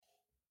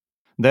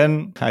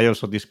Then I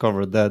also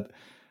discovered that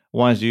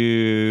once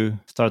you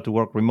start to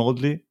work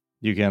remotely,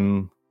 you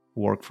can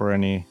work for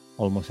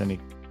almost any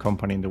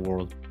company in the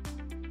world.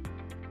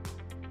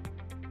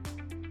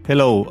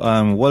 Hello,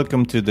 and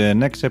welcome to the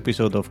next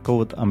episode of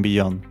Code and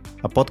Beyond,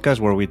 a podcast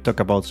where we talk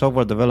about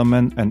software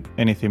development and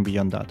anything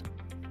beyond that.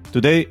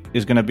 Today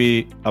is going to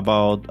be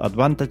about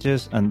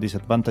advantages and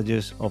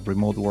disadvantages of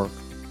remote work.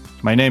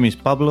 My name is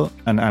Pablo,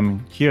 and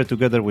I'm here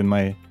together with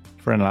my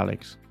friend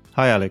Alex.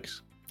 Hi,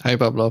 Alex. Hi,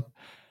 Pablo.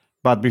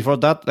 But before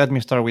that, let me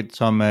start with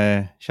some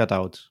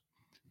shoutouts.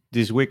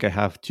 This week I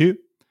have two,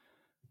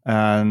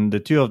 and the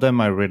two of them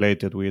are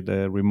related with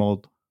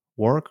remote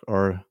work,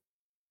 or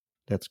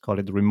let's call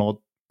it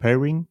remote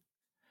pairing.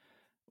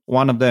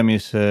 One of them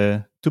is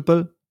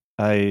Tuple.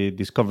 I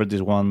discovered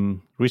this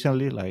one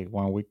recently, like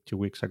 1 week, 2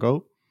 weeks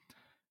ago.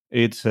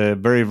 It's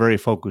very, very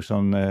focused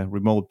on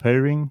remote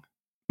pairing.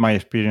 My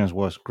experience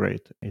was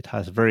great. It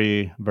has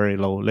very, very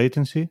low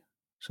latency,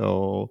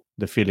 so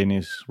the feeling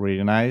is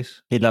really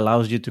nice. It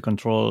allows you to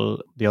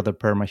control the other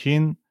pair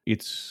machine.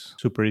 It's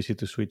super easy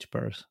to switch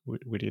pairs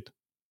with it.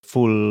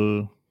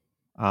 Full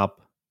app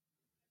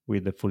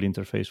with the full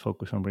interface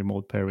focused on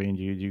remote pairing.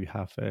 You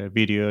have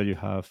video, you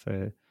have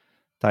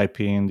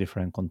typing,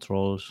 different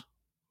controls,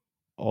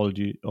 all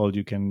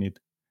you can need.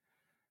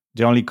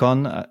 The only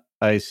con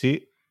I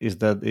see is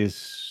that it's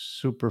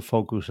super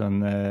focused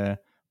on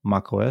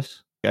Mac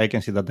OS. I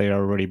can see that they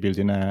are already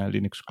building a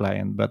Linux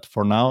client, but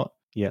for now,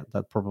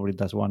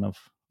 that's one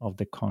of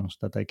the cons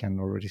that I can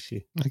already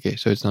see. Okay,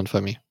 so it's not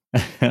for me.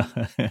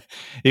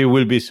 It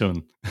will be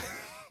soon.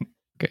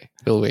 Okay,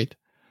 we'll wait.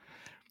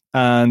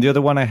 And the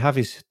other one I have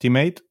is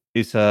Teammate.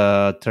 It's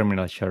a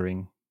terminal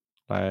sharing,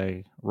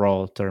 like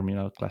raw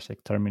terminal,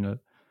 classic terminal.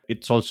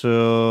 It's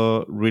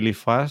also really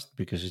fast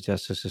because it's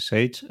just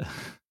SSH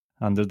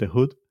under the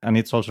hood. And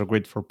it's also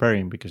great for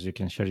pairing because you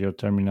can share your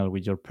terminal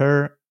with your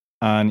pair.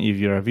 And if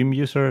you're a Vim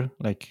user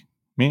like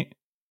me,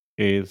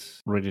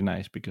 it's really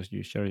nice because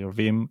you share your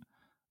Vim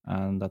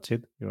and that's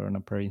it. You're in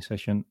a pairing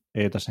session.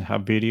 It doesn't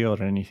have video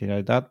or anything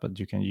like that, but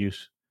you can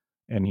use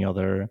any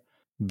other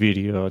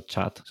video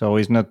chat. So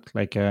it's not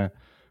like a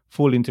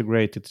full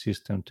integrated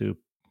system to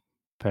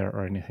pair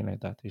or anything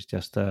like that. It's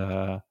just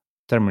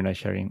terminal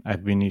sharing.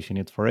 I've been using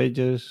it for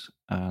ages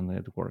and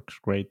it works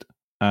great.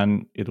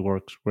 And it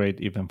works great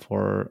even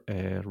for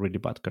really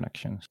bad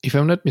connections. If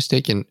I'm not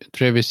mistaken,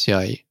 Travis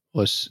CI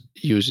was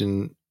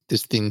using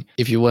this thing.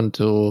 If you want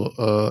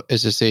to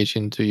SSH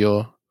into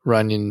your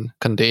running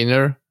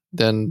container,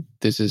 then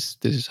this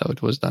is how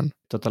it was done.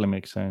 Totally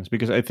makes sense.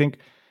 Because I think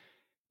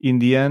in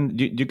the end,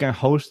 you can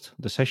host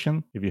the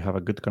session if you have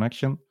a good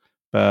connection.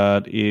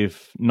 But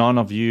if none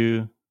of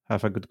you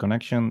have a good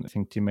connection, I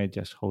think Teammate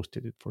just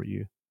hosted it for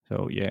you.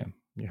 So yeah,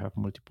 you have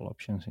multiple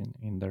options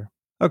in there.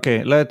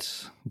 Okay,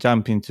 let's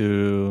jump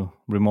into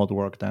remote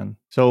work then.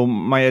 So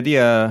my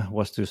idea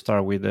was to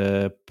start with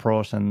the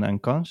pros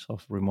and cons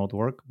of remote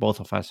work.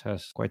 Both of us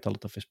has quite a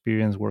lot of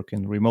experience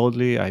working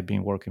remotely. I've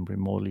been working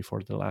remotely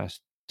for the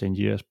last 10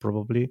 years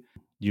probably.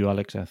 You,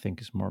 Alex, I think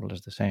is more or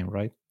less the same,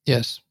 right?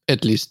 Yes,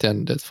 at least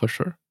 10, that's for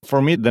sure.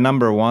 For me, the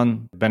number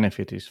one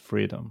benefit is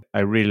freedom. I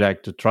really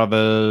like to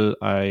travel.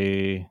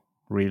 I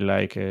really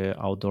like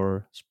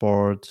outdoor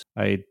sports.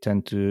 I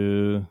tend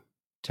to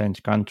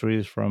change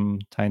countries from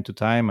time to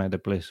time at the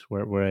place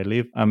where I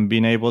live. And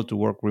being able to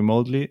work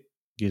remotely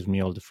gives me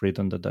all the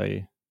freedom that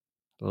I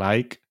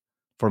like.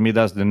 For me,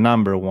 that's the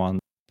number one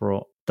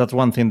pro. That's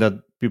one thing that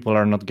people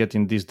are not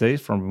getting these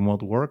days from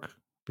remote work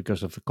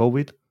because of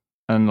COVID.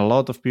 And a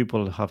lot of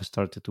people have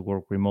started to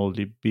work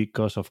remotely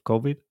because of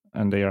COVID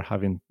and they are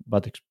having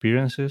bad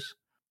experiences.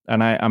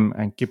 And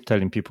I keep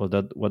telling people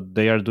that what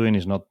they are doing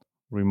is not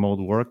remote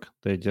work.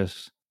 They're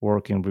just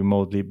working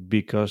remotely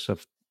because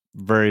of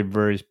very,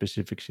 very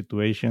specific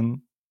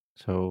situation.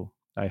 So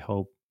I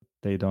hope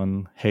they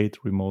don't hate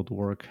remote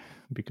work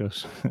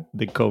because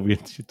the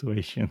COVID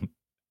situation.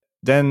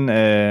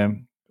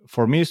 Then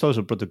for me, it's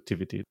also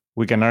productivity.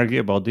 We can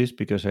argue about this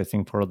because I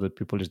think for other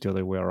people, it's the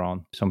other way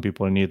around. Some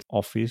people need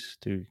office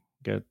to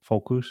get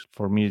focus.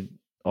 For me,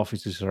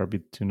 offices are a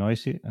bit too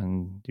noisy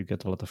and you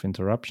get a lot of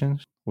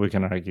interruptions. We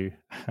can argue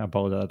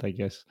about that, I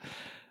guess.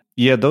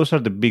 Yeah, those are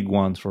the big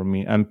ones for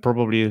me. And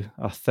probably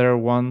a third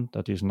one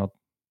that is not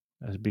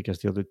as big as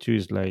the other two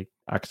is like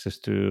access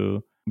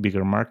to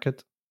bigger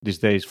market. These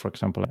days, for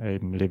example,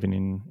 I'm living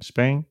in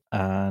Spain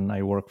and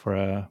I work for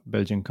a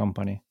Belgian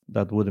company.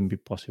 That wouldn't be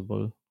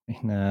possible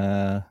in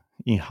a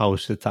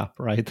in-house setup,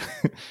 right?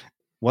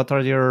 What are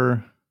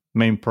your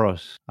main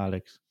pros,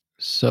 Alex?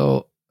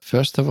 So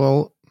first of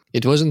all,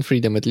 it wasn't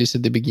freedom, at least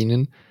at the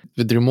beginning.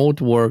 With remote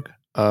work,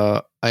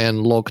 I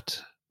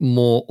unlocked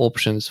more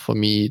options for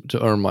me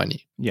to earn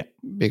money. Yeah.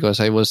 Because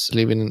I was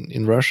living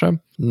in Russia,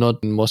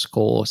 not in Moscow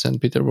or St.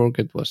 Petersburg.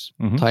 It was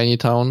tiny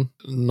town,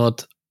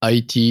 not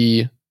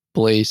IT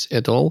place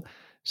at all.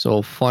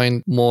 So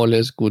find more or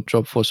less good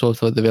job for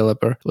software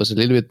developer was a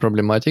little bit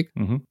problematic.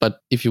 But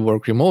if you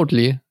work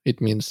remotely, it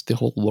means the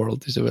whole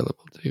world is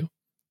available to you.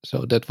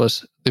 So that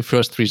was the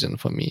first reason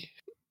for me.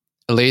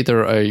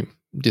 Later, I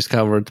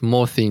discovered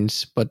more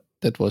things, but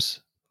that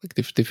was like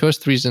the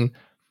first reason.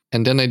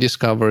 And then I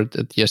discovered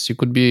that, yes, you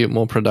could be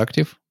more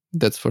productive.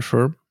 That's for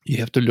sure. You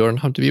have to learn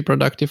how to be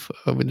productive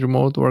with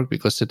remote work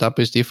because setup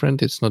is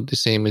different. It's not the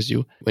same as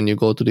you when you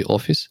go to the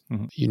office.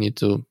 Mm-hmm. You need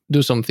to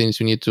do some things.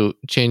 You need to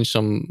change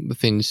some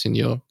things in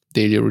your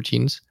daily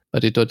routines,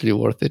 but it's totally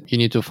worth it. You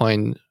need to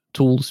find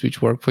tools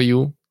which work for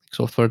you, like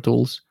software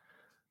tools,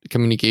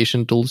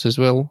 communication tools as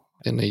well.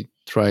 And I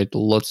tried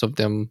lots of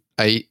them.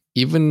 I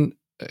even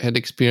had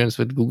experience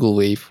with Google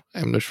Wave.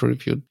 I'm not sure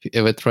if you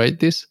ever tried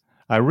this.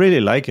 I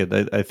really like it.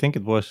 I think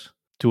it was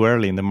too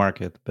early in the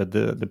market, but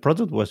the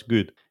product was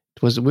good.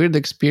 It was a weird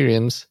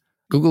experience.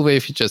 Google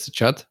Wave is just a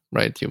chat,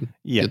 right?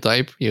 You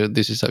type,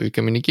 this is how you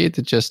communicate,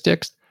 it's just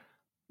text.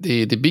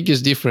 The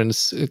biggest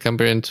difference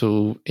compared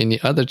to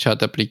any other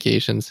chat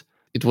applications,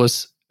 it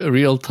was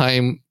real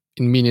time,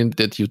 in meaning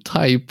that you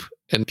type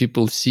and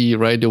people see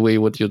right away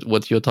what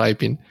you're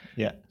typing.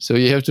 Yeah. So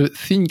you have to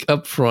think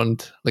up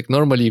front. Like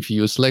normally if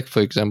you use Slack,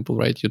 for example,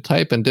 right? You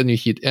type and then you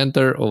hit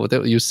enter or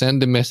whatever, you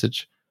send the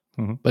message.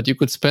 Mm-hmm. But you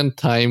could spend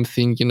time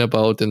thinking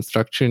about and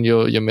structuring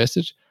your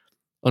message.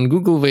 On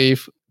Google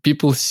Wave,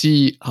 people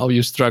see how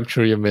you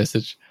structure your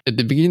message. At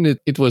the beginning,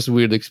 it was a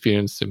weird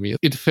experience to me.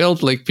 It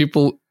felt like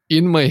people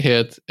in my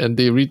head and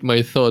they read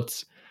my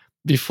thoughts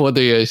before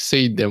they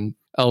say them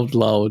out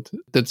loud.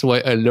 That's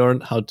why I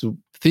learned how to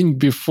think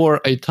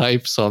before I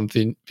type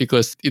something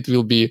because it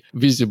will be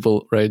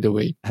visible right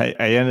away. I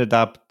ended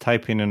up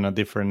typing in a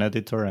different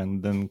editor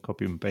and then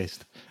copy and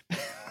paste.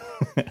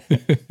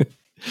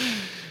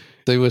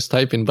 I was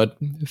typing, but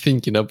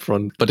thinking up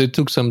front. But it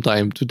took some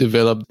time to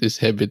develop this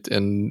habit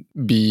and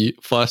be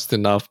fast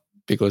enough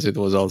because it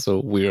was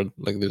also weird.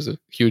 Like there's a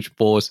huge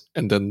pause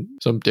and then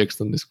some text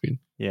on the screen.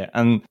 Yeah.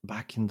 And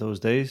back in those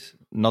days,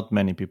 not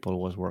many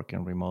people was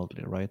working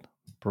remotely, right?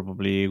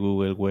 Probably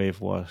Google Wave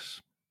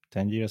was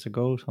 10 years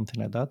ago, something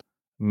like that.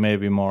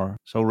 Maybe more.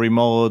 So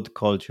remote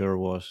culture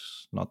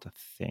was not a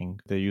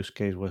thing. The use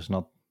case was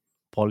not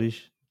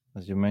polished,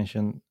 as you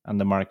mentioned, and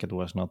the market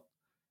was not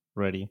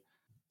ready.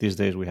 These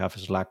days we have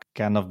Slack,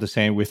 kind of the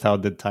same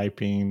without the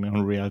typing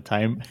on real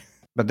time.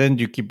 But then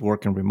you keep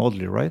working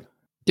remotely, right?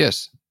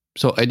 Yes.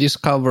 So I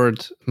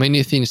discovered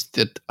many things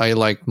that I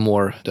like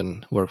more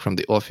than work from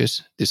the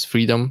office. This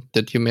freedom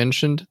that you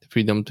mentioned, the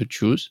freedom to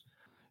choose.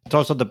 It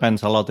also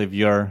depends a lot if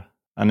you're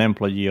an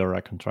employee or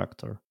a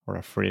contractor or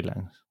a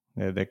freelance.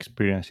 The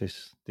experience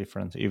is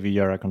different. If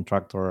you're a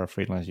contractor or a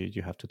freelance,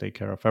 you have to take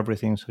care of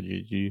everything. So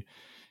you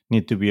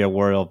need to be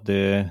aware of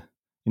the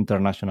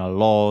international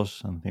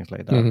laws and things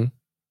like that. Mm-hmm.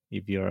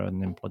 If you're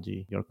an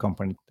employee, your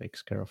company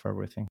takes care of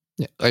everything.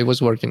 Yeah, I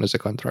was working as a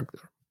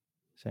contractor.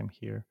 Same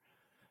here.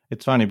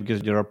 It's funny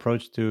because your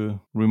approach to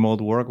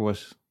remote work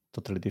was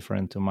totally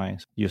different to mine.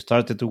 You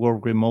started to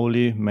work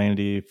remotely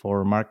mainly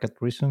for market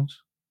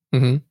reasons.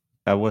 Mm-hmm.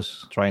 I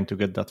was trying to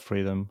get that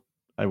freedom.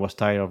 I was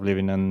tired of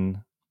living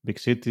in big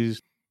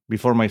cities.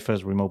 Before my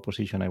first remote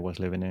position, I was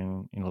living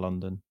in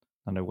London,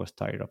 and I was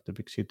tired of the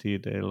big city,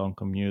 the long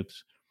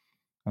commutes,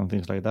 and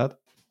things like that.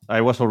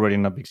 I was already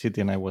in a big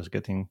city, and I was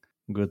getting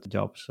good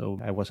jobs, so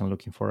I wasn't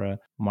looking for a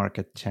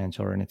market change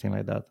or anything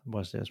like that. It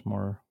was just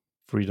more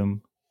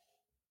freedom.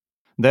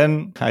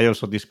 Then I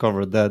also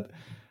discovered that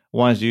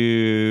once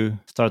you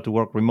start to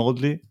work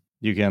remotely,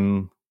 you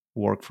can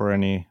work for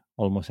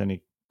almost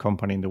any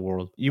company in the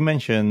world. You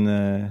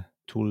mentioned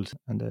tools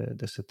and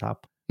the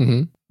setup.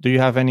 Mm-hmm. Do you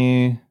have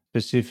any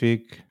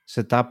specific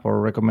setup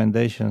or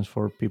recommendations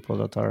for people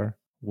that are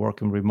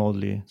working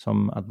remotely?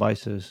 Some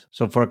advices.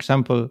 So, for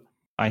example,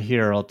 I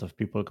hear a lot of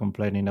people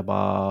complaining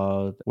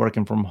about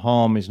working from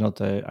home is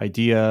not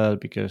ideal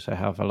because I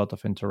have a lot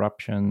of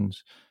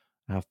interruptions.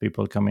 I have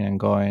people coming and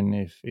going.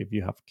 If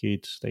you have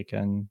kids, they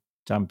can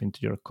jump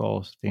into your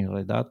calls, things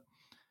like that.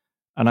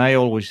 And I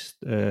always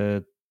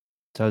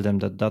tell them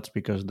that that's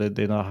because they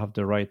don't have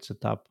the right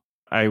setup.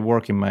 I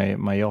work in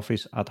my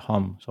office at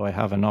home, so I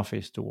have an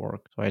office to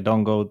work. So I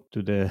don't go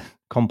to the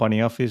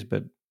company office,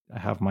 but I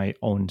have my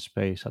own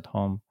space at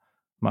home.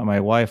 My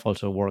wife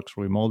also works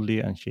remotely,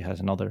 and she has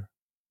another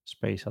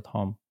space at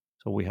home.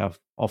 So we have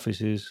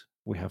offices,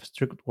 we have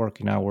strict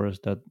working hours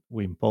that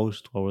we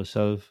impose to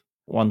ourselves.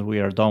 Once we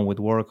are done with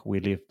work, we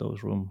leave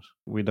those rooms.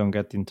 We don't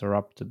get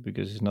interrupted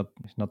because it's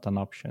not an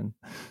option.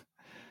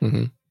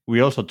 Mm-hmm.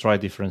 We also try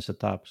different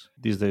setups.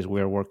 These days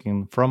we are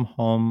working from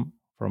home,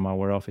 from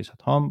our office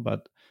at home,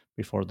 but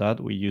before that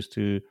we used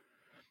to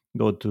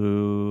go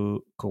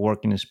to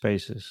co-working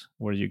spaces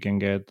where you can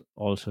get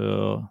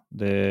also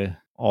the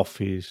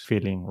office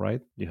feeling,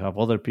 right? You have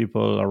other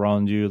people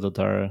around you that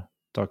are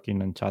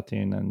talking and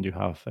chatting, and you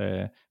have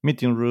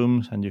meeting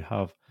rooms, and you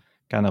have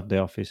kind of the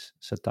office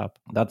setup.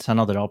 That's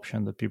another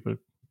option that people,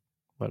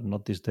 well,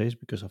 not these days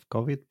because of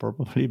COVID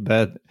probably,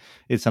 but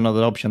it's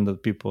another option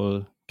that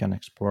people can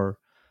explore.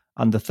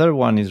 And the third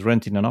one is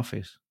renting an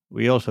office.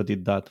 We also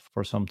did that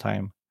for some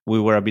time. We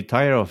were a bit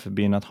tired of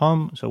being at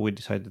home, so we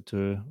decided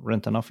to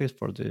rent an office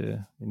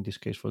in this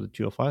case, for the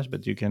two of us,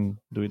 but you can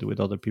do it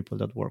with other people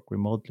that work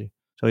remotely.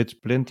 So it's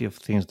plenty of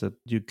things that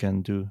you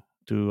can do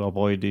to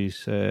avoid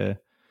this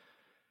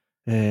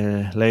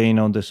laying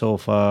on the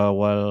sofa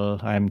while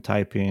I'm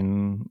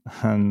typing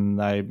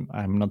and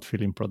I'm not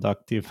feeling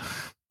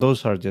productive.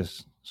 Those are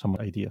just some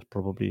ideas.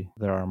 Probably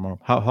there are more.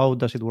 How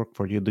does it work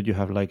for you? Do you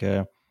have like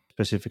a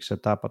specific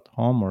setup at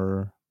home,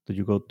 or do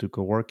you go to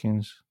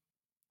co-workings?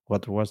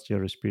 What was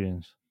your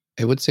experience?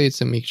 I would say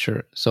it's a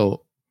mixture.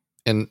 So,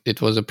 and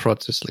it was a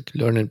process, like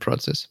learning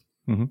process.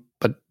 Mm-hmm.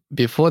 But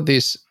before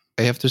this,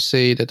 I have to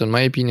say that, in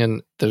my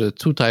opinion, there are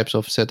two types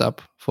of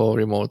setup for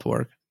remote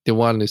work. The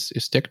one is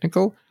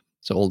technical,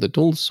 so all the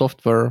tools,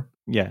 software,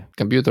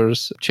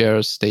 computers,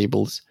 chairs,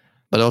 tables,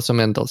 but also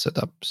mental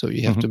setup. So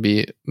you have to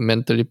be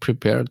mentally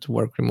prepared to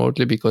work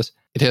remotely because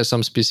it has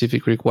some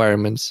specific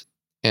requirements,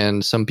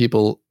 and some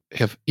people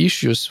have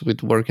issues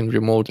with working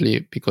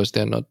remotely because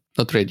they're not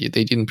ready.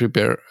 They didn't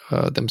prepare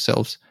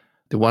themselves.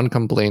 The one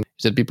complaint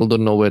is that people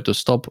don't know where to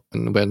stop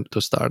and when to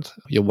start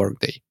your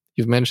workday.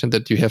 You've mentioned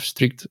that you have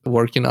strict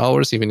working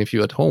hours, even if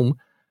you're at home.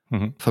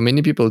 Mm-hmm. For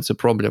many people, it's a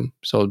problem.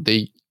 So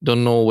they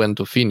don't know when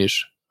to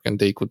finish, and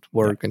they could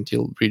work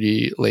until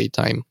really late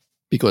time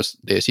because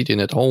they're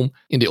sitting at home.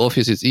 In the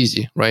office, it's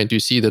easy, right? You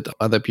see that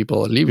other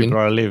people are leaving. People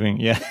are leaving,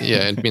 yeah.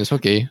 Yeah, it means,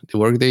 okay, the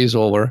workday is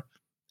over.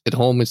 At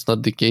home, it's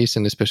not the case.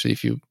 And especially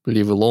if you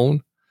live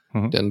alone,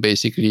 then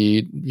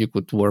basically you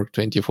could work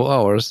 24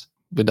 hours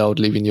without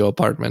leaving your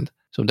apartment.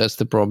 So that's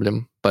the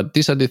problem. But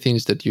these are the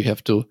things that you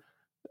have to,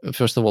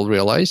 first of all,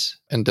 realize,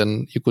 and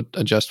then you could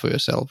adjust for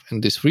yourself.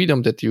 And this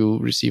freedom that you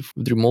receive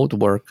with remote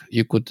work,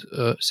 you could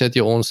set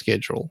your own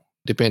schedule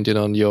depending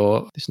on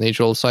these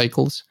natural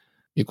cycles.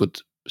 You could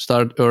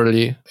start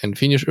early and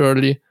finish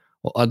early,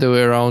 or other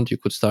way around. You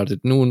could start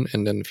at noon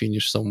and then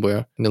finish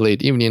somewhere in the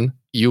late evening.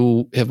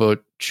 You have a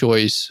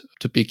choice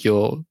to pick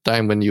your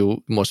time when you're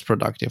most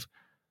productive.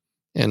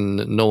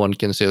 And no one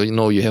can say,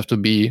 no, you have to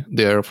be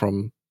there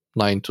from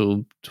 9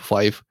 to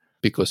 5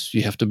 because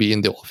you have to be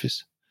in the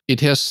office.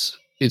 It has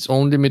its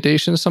own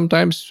limitations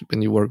sometimes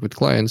when you work with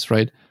clients,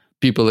 right?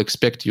 People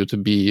expect you to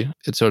be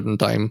at certain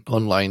time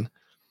online,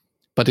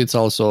 but it's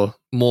also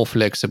more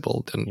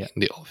flexible than in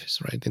the office,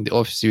 right? In the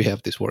office, you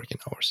have these working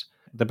hours.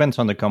 Depends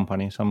on the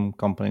company. Some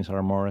companies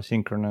are more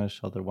asynchronous,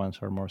 other ones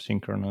are more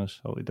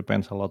synchronous. So it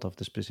depends a lot of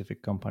the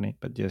specific company.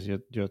 But yes,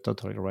 you're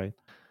totally right.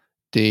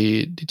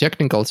 The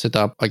technical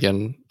setup,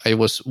 again, I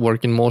was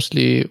working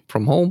mostly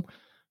from home.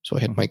 So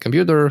I had my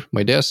computer,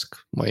 my desk,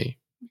 my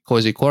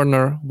cozy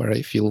corner where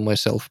I feel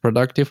myself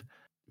productive.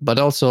 But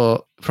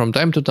also from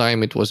time to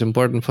time, it was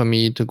important for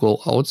me to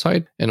go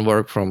outside and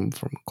work from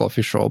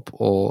coffee shop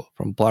or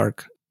from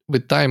park.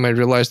 With time, I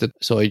realized that,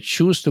 so I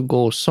choose to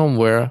go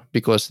somewhere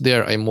because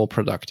there I'm more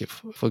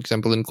productive. For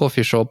example, in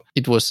coffee shop,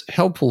 it was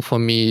helpful for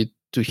me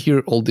to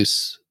hear all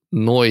this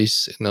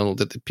noise and all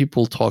that the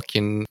people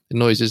talking, the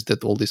noises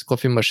that all these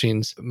coffee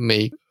machines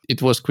make.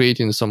 It was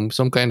creating some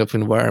kind of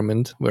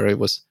environment where I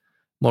was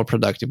more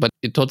productive, but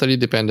it totally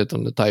depended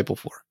on the type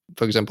of work.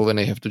 For example, when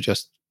I have to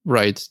just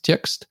write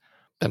text,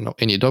 then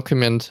any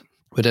document,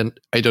 but then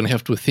I don't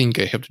have to think,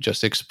 I have to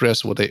just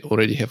express what I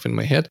already have in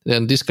my head,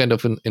 then this kind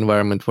of an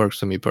environment works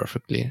for me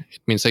perfectly.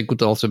 It means I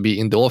could also be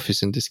in the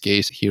office in this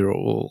case, hear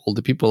all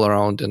the people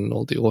around and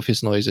all the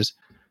office noises,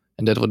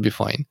 and that would be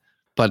fine.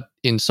 But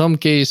in some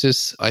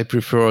cases, I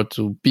prefer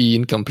to be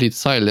in complete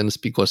silence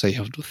because I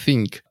have to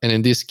think. And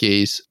in this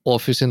case,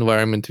 office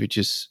environment, which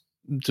is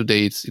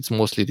today, it's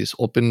mostly these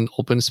open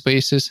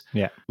spaces,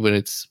 when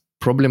it's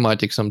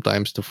problematic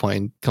sometimes to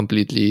find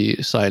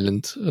completely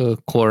silent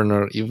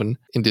corner. Even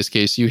in this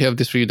case, you have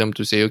this freedom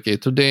to say, okay,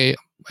 today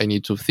I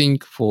need to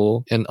think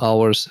for an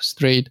hour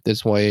straight.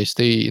 That's why I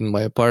stay in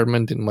my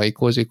apartment, in my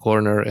cozy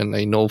corner, and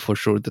I know for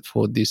sure that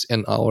for these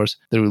n hours,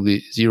 there will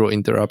be zero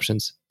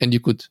interruptions. And you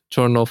could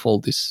turn off all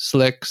these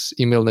Slacks,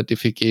 email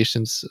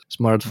notifications,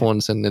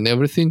 smartphones, and then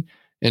everything,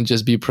 and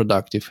just be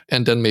productive.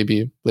 And then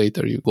maybe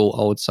later you go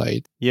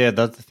outside. Yeah,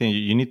 that's the thing.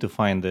 You need to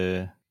find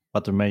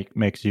what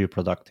makes you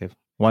productive.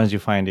 Once you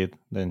find it,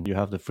 then you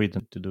have the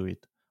freedom to do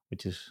it,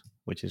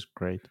 which is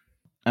great.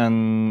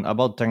 And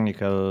about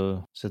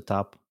technical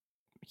setup,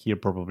 here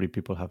probably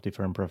people have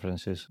different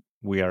preferences.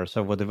 We are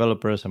software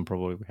developers and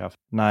probably we have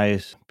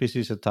nice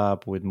PC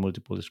setup with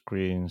multiple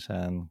screens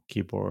and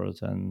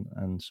keyboards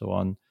and so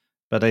on.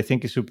 But I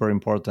think it's super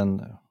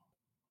important,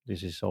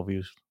 this is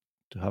obvious,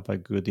 to have a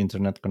good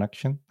internet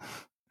connection.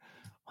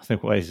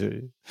 Otherwise,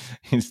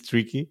 it's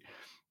tricky.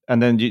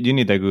 And then you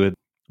need a good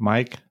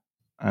mic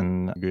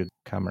and a good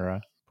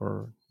camera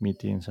for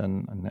meetings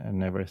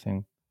and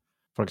everything.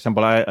 For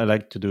example, I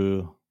like to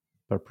do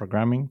pair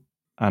programming,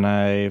 and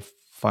I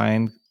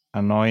find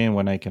annoying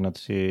when I cannot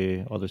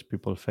see other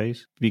people's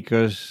face,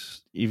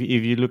 because if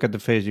you look at the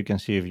face, you can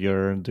see if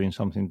you're doing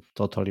something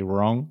totally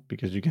wrong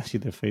because you can see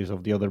the face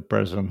of the other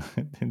person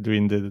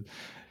doing the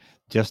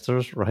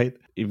gestures, right?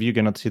 If you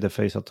cannot see the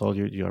face at all,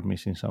 you are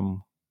missing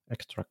some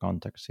extra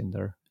context in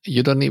there.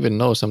 You don't even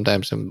know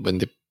sometimes when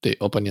the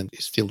opponent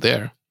is still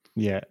there.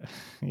 Yeah.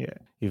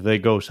 If they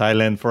go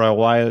silent for a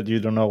while,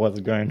 you don't know what's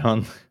going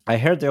on. I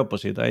heard the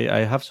opposite.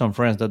 I have some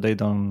friends that they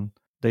don't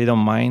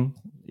mind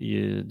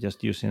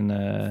just using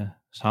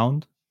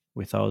sound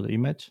without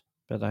image,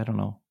 but I don't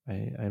know.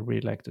 I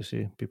really like to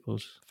see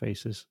people's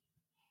faces.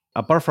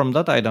 Apart from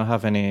that, I don't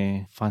have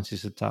any fancy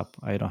setup.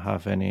 I don't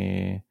have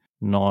any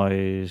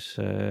noise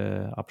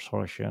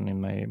absorption in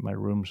my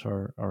rooms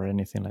or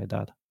anything like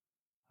that.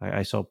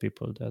 I saw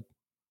people that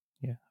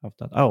have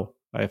that. Oh,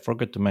 I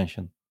forgot to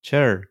mention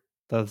chair.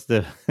 That's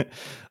the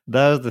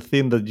that's the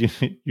thing that you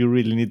you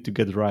really need to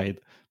get right,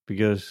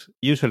 because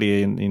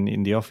usually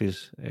in the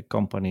office,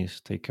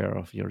 companies take care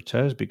of your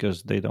chairs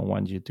because they don't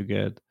want you to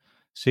get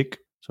sick.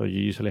 So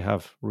you usually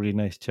have really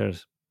nice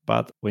chairs.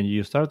 But when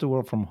you start to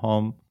work from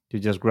home, you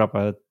just grab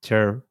a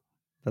chair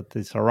that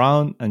is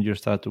around and you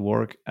start to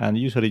work, and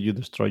usually you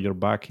destroy your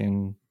back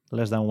in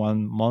less than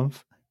 1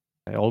 month.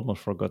 I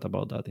almost forgot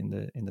about that in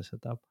the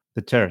setup.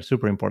 The chair,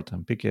 super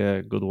important. Pick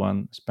a good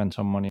one, spend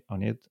some money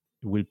on it.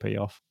 It will pay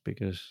off,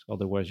 because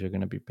otherwise you're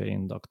going to be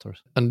paying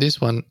doctors. On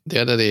this one, the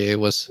other day I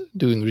was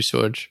doing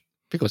research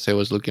because I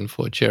was looking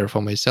for a chair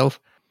for myself.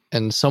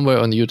 And somewhere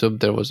on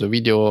YouTube there was a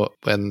video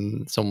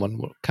when someone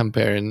were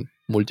comparing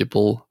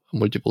multiple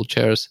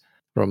chairs,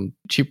 from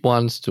cheap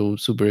ones to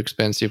super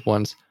expensive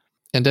ones.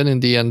 And then in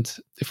the end,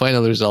 the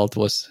final result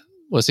was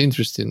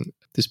interesting.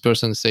 This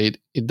person said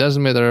it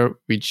doesn't matter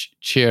which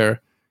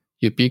chair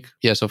you pick.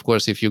 Yes, of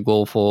course, if you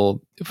go for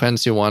a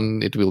fancy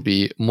one, it will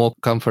be more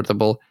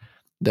comfortable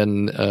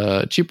than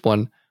a cheap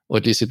one, or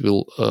at least it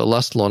will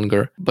last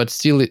longer. But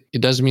still,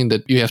 it doesn't mean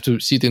that you have to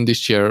sit in this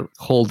chair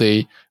whole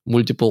day,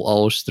 multiple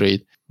hours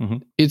straight. Mm-hmm.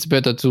 It's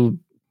better to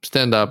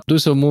stand up, do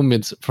some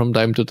movements from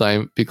time to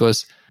time,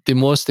 because the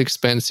most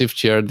expensive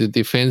chair,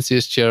 the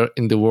fanciest chair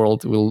in the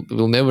world,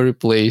 will never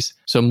replace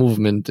some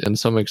movement and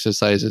some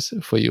exercises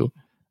for you.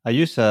 I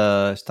use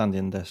a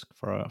standing desk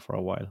for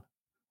a while.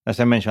 As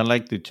I mentioned, I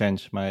like to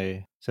change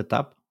my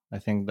setup. I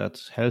think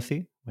that's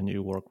healthy when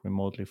you work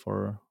remotely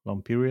for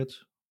long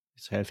periods.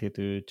 It's healthy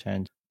to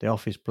change the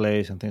office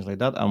place and things like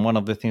that. And one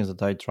of the things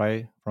that I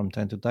try from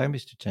time to time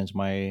is to change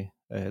my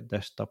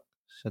desktop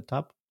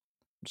setup.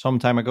 Some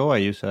time ago, I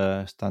use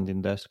a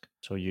standing desk.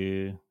 So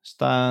you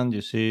stand,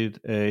 you sit.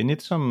 You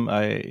need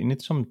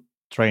some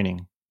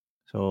training.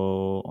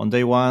 So on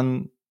day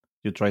one,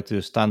 you try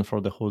to stand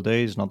for the whole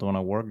day. It's not going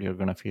to work. You're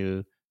going to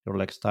feel your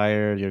legs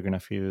tired. You're going to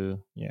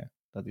feel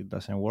that it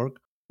doesn't work.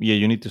 Yeah,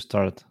 you need to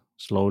start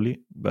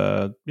slowly.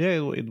 But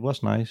yeah, it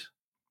was nice.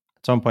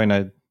 At some point,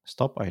 I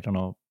stopped. I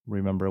don't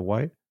remember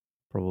why.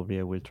 Probably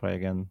I will try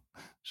again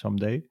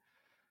someday.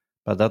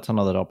 But that's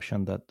another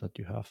option that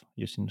you have,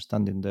 using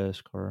standing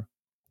desk. Or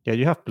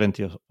you have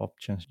plenty of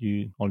options.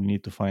 You only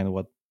need to find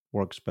what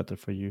works better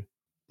for you.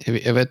 Have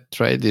you ever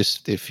tried the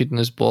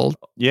fitness ball?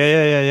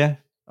 Yeah.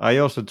 I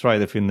also tried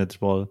the fitness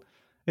ball.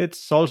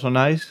 It's also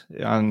nice,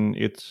 and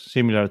it's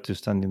similar to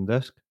standing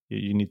desk.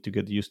 You need to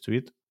get used to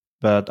it.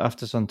 But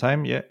after some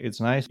time,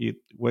 it's nice. It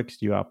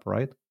wakes you up,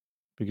 right?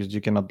 Because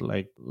you cannot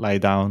lie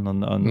down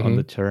on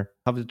the chair.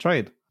 Have you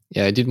tried?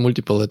 Yeah, I did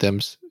multiple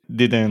attempts.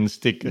 Didn't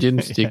stick.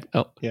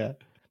 Oh. Yeah.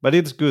 But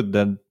it's good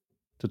then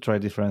to try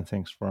different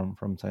things from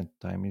time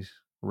to time. Is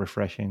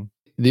refreshing.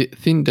 The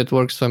thing that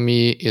works for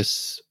me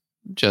is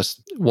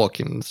just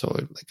walking.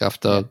 So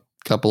after a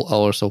couple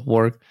hours of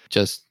work,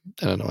 just,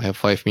 have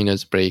 5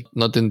 minutes break.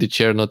 Not in the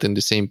chair, not in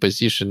the same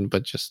position,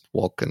 but just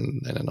walk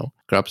and,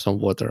 grab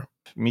some water.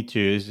 Me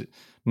too.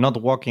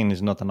 Not walking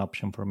is not an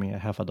option for me. I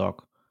have a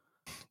dog.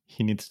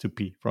 He needs to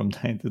pee from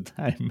time to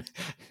time.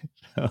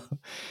 So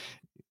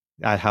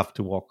I have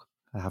to walk.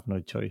 I have no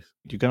choice.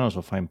 You can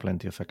also find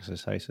plenty of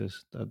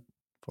exercises that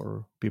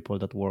for people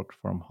that work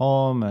from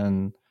home,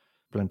 and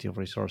plenty of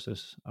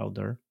resources out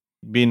there.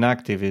 Being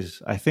active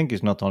is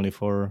not only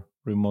for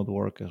remote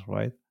workers,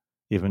 right?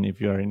 Even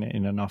if you're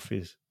in an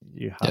office,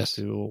 you have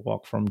to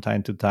walk from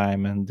time to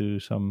time and do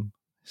some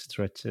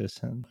stretches.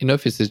 And in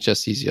office, it's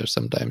just easier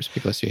sometimes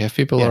because you have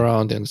people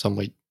around, and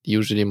someone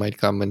usually might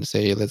come and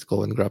say, let's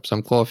go and grab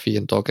some coffee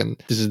and talk.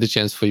 And this is the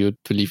chance for you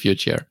to leave your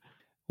chair.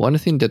 One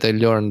thing that I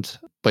learned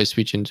by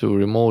switching to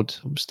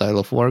remote style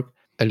of work,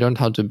 I learned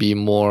how to be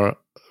more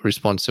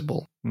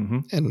responsible. Mm-hmm.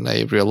 And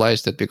I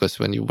realized that because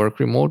when you work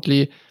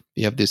remotely,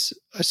 you have this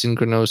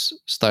asynchronous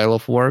style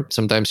of work.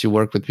 Sometimes you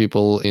work with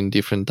people in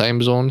different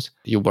time zones.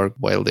 You work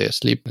while they are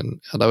asleep and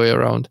other way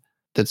around.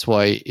 That's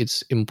why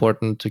it's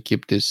important to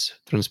keep this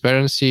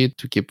transparency,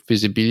 to keep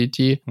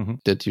visibility,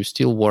 that you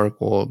still work,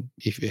 or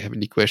if you have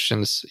any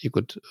questions, you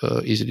could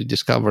easily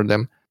discover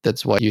them.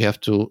 That's why you have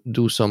to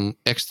do some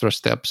extra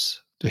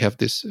steps to have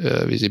this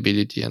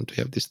visibility and to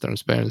have this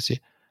transparency.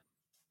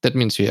 That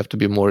means you have to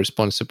be more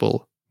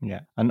responsible.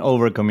 Yeah, and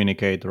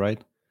over-communicate,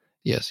 right?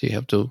 Yes, you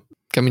have to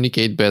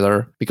communicate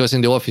better, because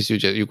in the office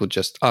you could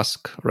just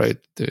ask, right,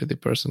 the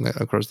person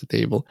across the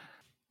table.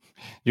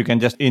 You can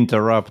just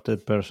interrupt the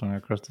person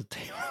across the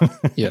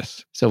table.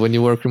 Yes. So when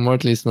you work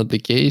remotely, it's not the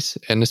case.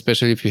 And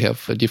especially if you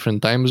have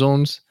different time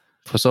zones,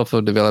 For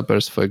software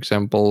developers, for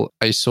example,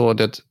 I saw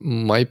that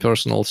my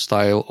personal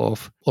style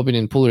of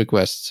opening pull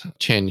requests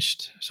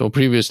changed. So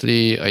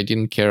previously, I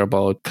didn't care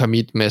about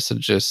commit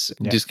messages.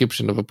 Yeah.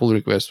 Description of a pull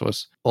request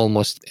was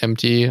almost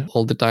empty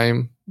all the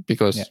time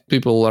because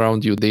people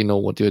around you, they know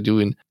what you're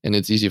doing and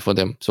it's easy for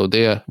them. So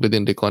they are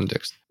within the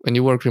context. When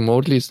you work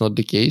remotely, it's not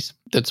the case.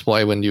 That's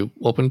why when you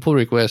open pull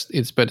request,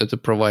 it's better to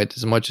provide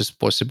as much as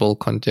possible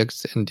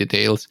context and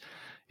details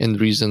and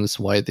reasons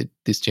why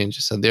these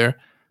changes are there.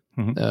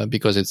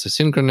 Because it's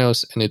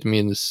asynchronous, and it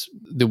means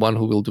the one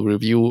who will do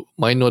review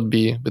might not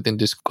be within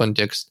this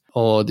context,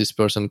 or this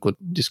person could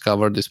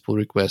discover this pull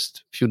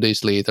request a few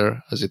days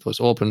later as it was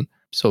open.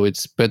 So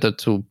it's better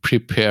to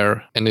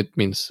prepare, and it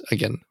means,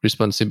 again,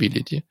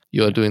 responsibility.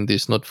 You are doing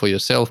this not for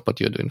yourself, but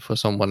you're doing for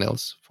someone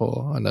else,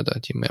 for another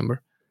team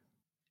member.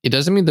 It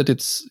doesn't mean that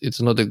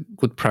it's not a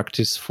good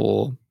practice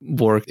for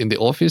work in the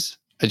office.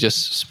 I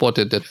just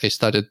spotted that I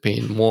started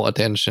paying more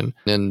attention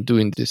and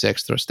doing these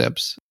extra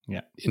steps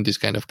in this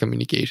kind of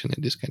communication,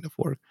 in this kind of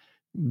work,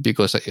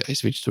 because I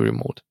switched to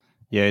remote.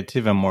 Yeah, it's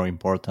even more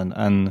important.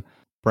 And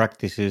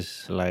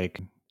practices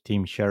like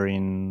team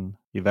sharing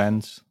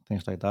events,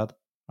 things like that,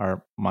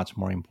 are much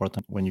more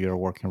important when you're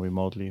working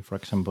remotely. For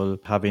example,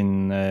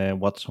 having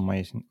what's on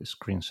my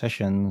screen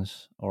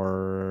sessions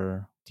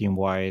or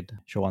team-wide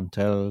show and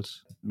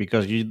tells,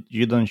 because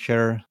you don't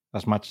share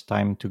as much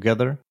time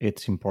together.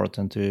 It's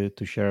important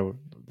to share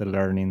the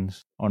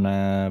learnings on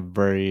a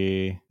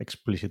very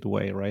explicit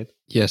way, right?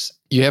 Yes,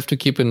 you have to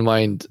keep in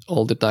mind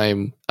all the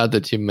time other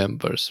team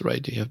members,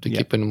 right? You have to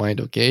keep in mind,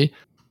 okay,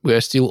 we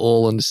are still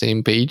all on the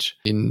same page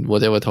in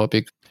whatever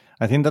topic.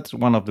 I think that's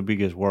one of the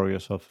biggest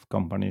worries of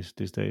companies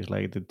these days,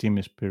 like the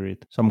team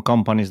spirit. Some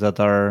companies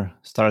that are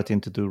starting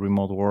to do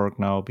remote work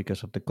now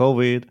because of the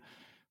COVID,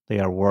 they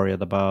are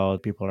worried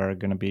about people are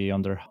going to be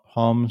on their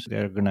homes.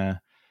 They're going to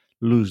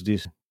lose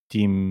this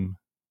team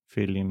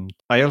feeling.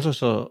 I also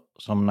saw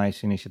some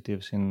nice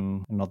initiatives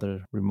in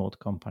other remote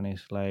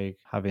companies, like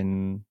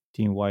having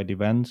team-wide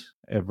events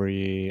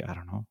every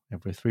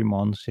 3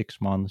 months, 6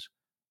 months.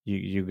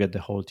 You get the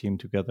whole team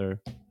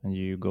together and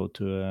you go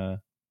to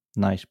a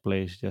nice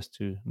place just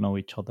to know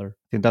each other.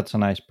 I think that's a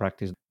nice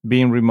practice.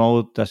 Being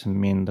remote doesn't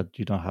mean that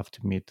you don't have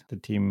to meet the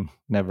team.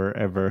 Never,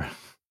 ever.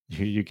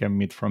 You can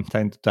meet from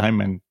time to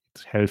time and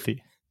it's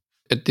healthy.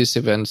 At these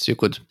events, you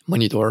could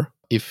monitor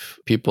if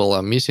people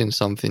are missing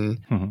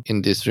something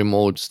in this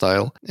remote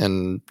style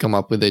and come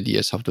up with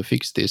ideas how to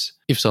fix this.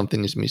 If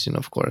something is missing,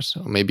 of course,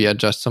 or maybe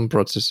adjust some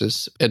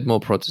processes, add more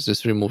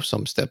processes, remove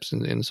some steps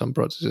in some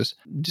processes,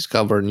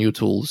 discover new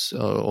tools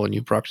or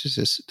new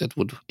practices that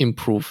would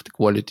improve the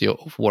quality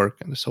of work.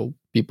 And so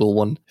people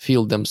won't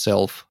feel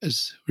themselves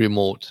as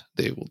remote.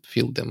 They would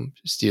feel them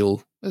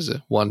still as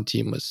one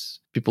team, as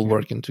people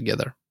working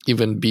together,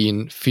 even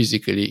being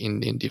physically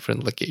in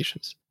different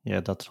locations.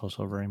 Yeah, that's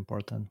also very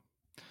important.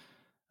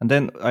 And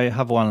then I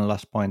have one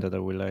last point that I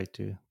would like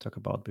to talk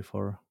about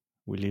before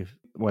we leave.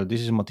 Well,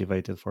 this is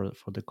motivated for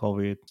the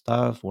COVID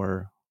stuff,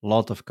 where a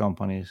lot of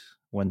companies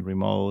went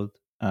remote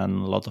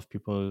and a lot of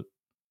people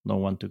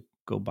don't want to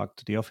go back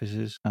to the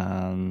offices.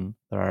 And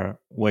there are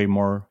way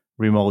more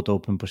remote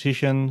open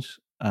positions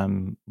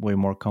and way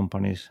more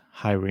companies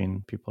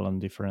hiring people in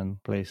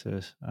different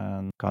places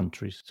and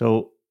countries.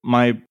 So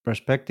my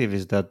perspective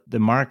is that the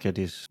market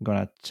is going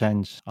to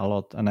change a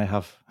lot. And I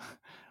have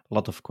a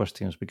lot of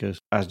questions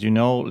because, as you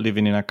know,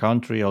 living in a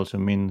country also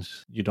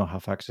means you don't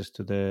have access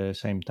to the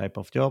same type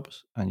of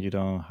jobs and you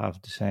don't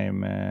have the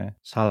same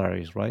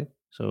salaries, right?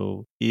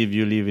 So if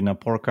you live in a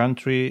poor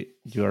country,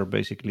 you are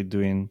basically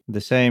doing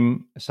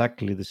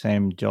exactly the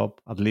same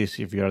job. At least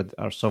if you are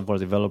a software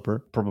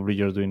developer, probably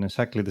you're doing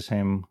exactly the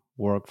same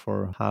work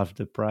for half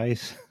the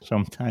price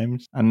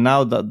sometimes. And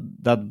now that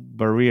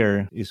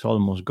barrier is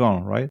almost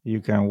gone, right?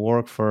 You can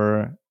work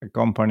for a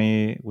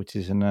company which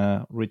is in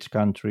a rich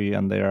country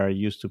and they are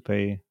used to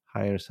pay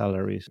higher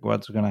salaries.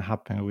 What's going to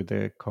happen with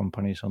the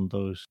companies on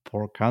those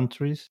poor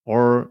countries?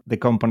 Or the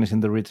companies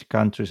in the rich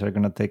countries are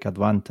going to take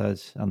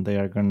advantage and they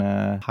are going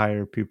to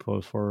hire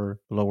people for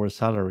lower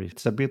salaries?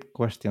 It's a big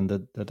question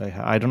that I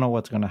have. I don't know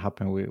what's going to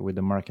happen with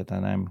the market,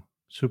 and I'm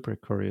super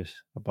curious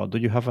about. Do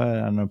you have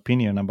an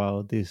opinion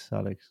about this,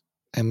 Alex?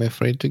 I'm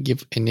afraid to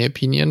give any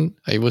opinion.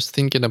 I was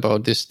thinking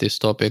about this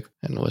topic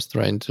and was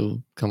trying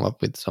to come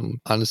up with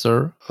some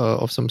answer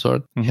of some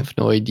sort. I have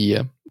no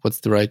idea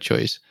what's the right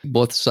choice.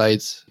 Both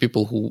sides,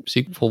 people who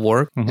seek for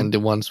work and the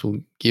ones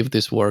who give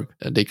this work,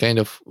 they kind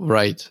of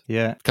right.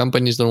 Yeah.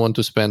 Companies don't want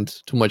to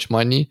spend too much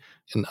money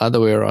and other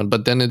way around.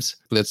 But then it's,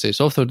 let's say,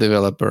 software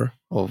developer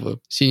of a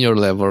senior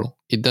level.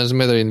 It doesn't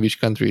matter in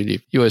which country you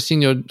live. You're a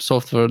senior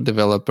software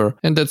developer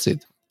and that's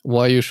it.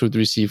 Why you should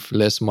receive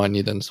less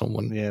money than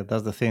someone? Yeah,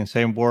 that's the thing.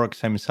 Same work,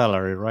 same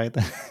salary, right?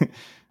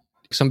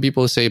 Some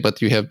people say,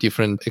 but you have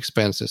different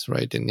expenses,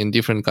 right? And in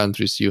different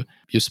countries, you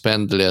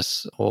spend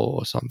less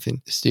or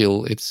something.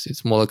 Still,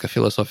 it's more like a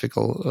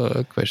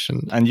philosophical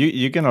question. And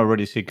you can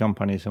already see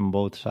companies on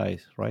both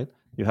sides, right?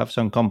 You have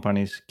some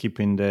companies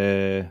keeping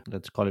the,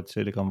 let's call it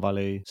Silicon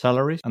Valley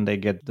salaries, and they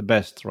get the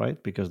best,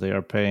 right? Because they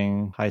are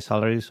paying high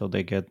salaries, so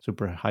they get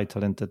super high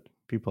talented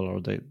people, or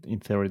in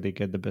theory they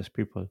get the best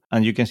people.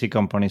 And you can see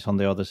companies on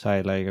the other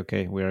side like,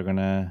 okay, we are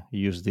gonna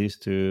use this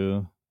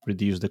to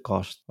reduce the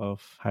cost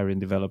of hiring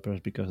developers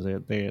because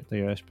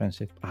they are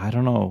expensive. I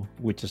don't know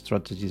which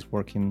strategy is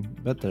working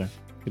better.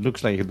 It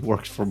looks like it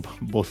works for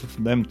both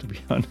of them, to be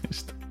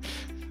honest.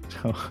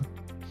 So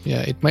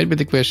yeah, it might be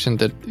the question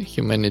that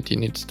humanity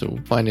needs to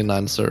find an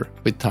answer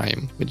with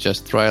time, with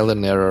just trial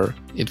and error.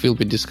 It will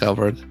be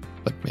discovered,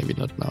 but maybe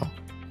not now.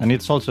 And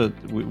it's also,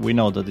 we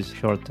know that there's a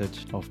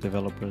shortage of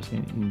developers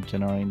in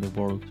general in the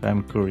world. So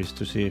I'm curious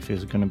to see if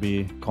it's going to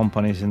be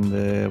companies in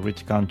the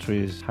rich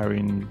countries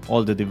hiring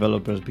all the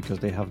developers because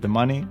they have the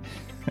money,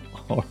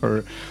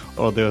 or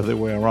the other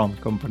way around,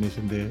 companies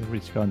in the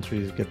rich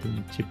countries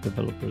getting cheap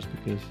developers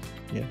because,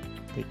 yeah,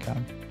 they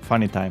can.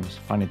 Funny times.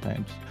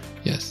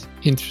 Yes,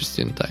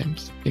 interesting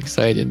times,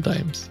 exciting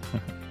times.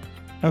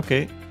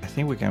 Okay, I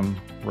think we can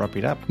wrap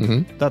it up.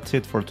 Mm-hmm. That's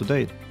it for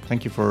today.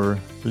 Thank you for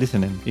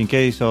listening. In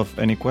case of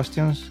any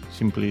questions,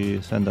 simply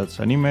send us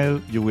an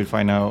email. You will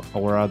find out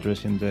our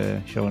address in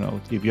the show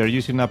notes. If you are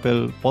using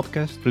Apple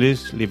Podcast,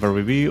 please leave a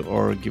review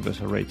or give us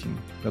a rating.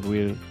 That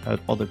will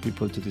help other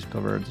people to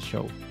discover the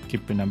show.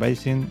 Keep being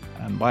amazing,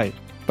 and bye.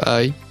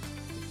 Bye.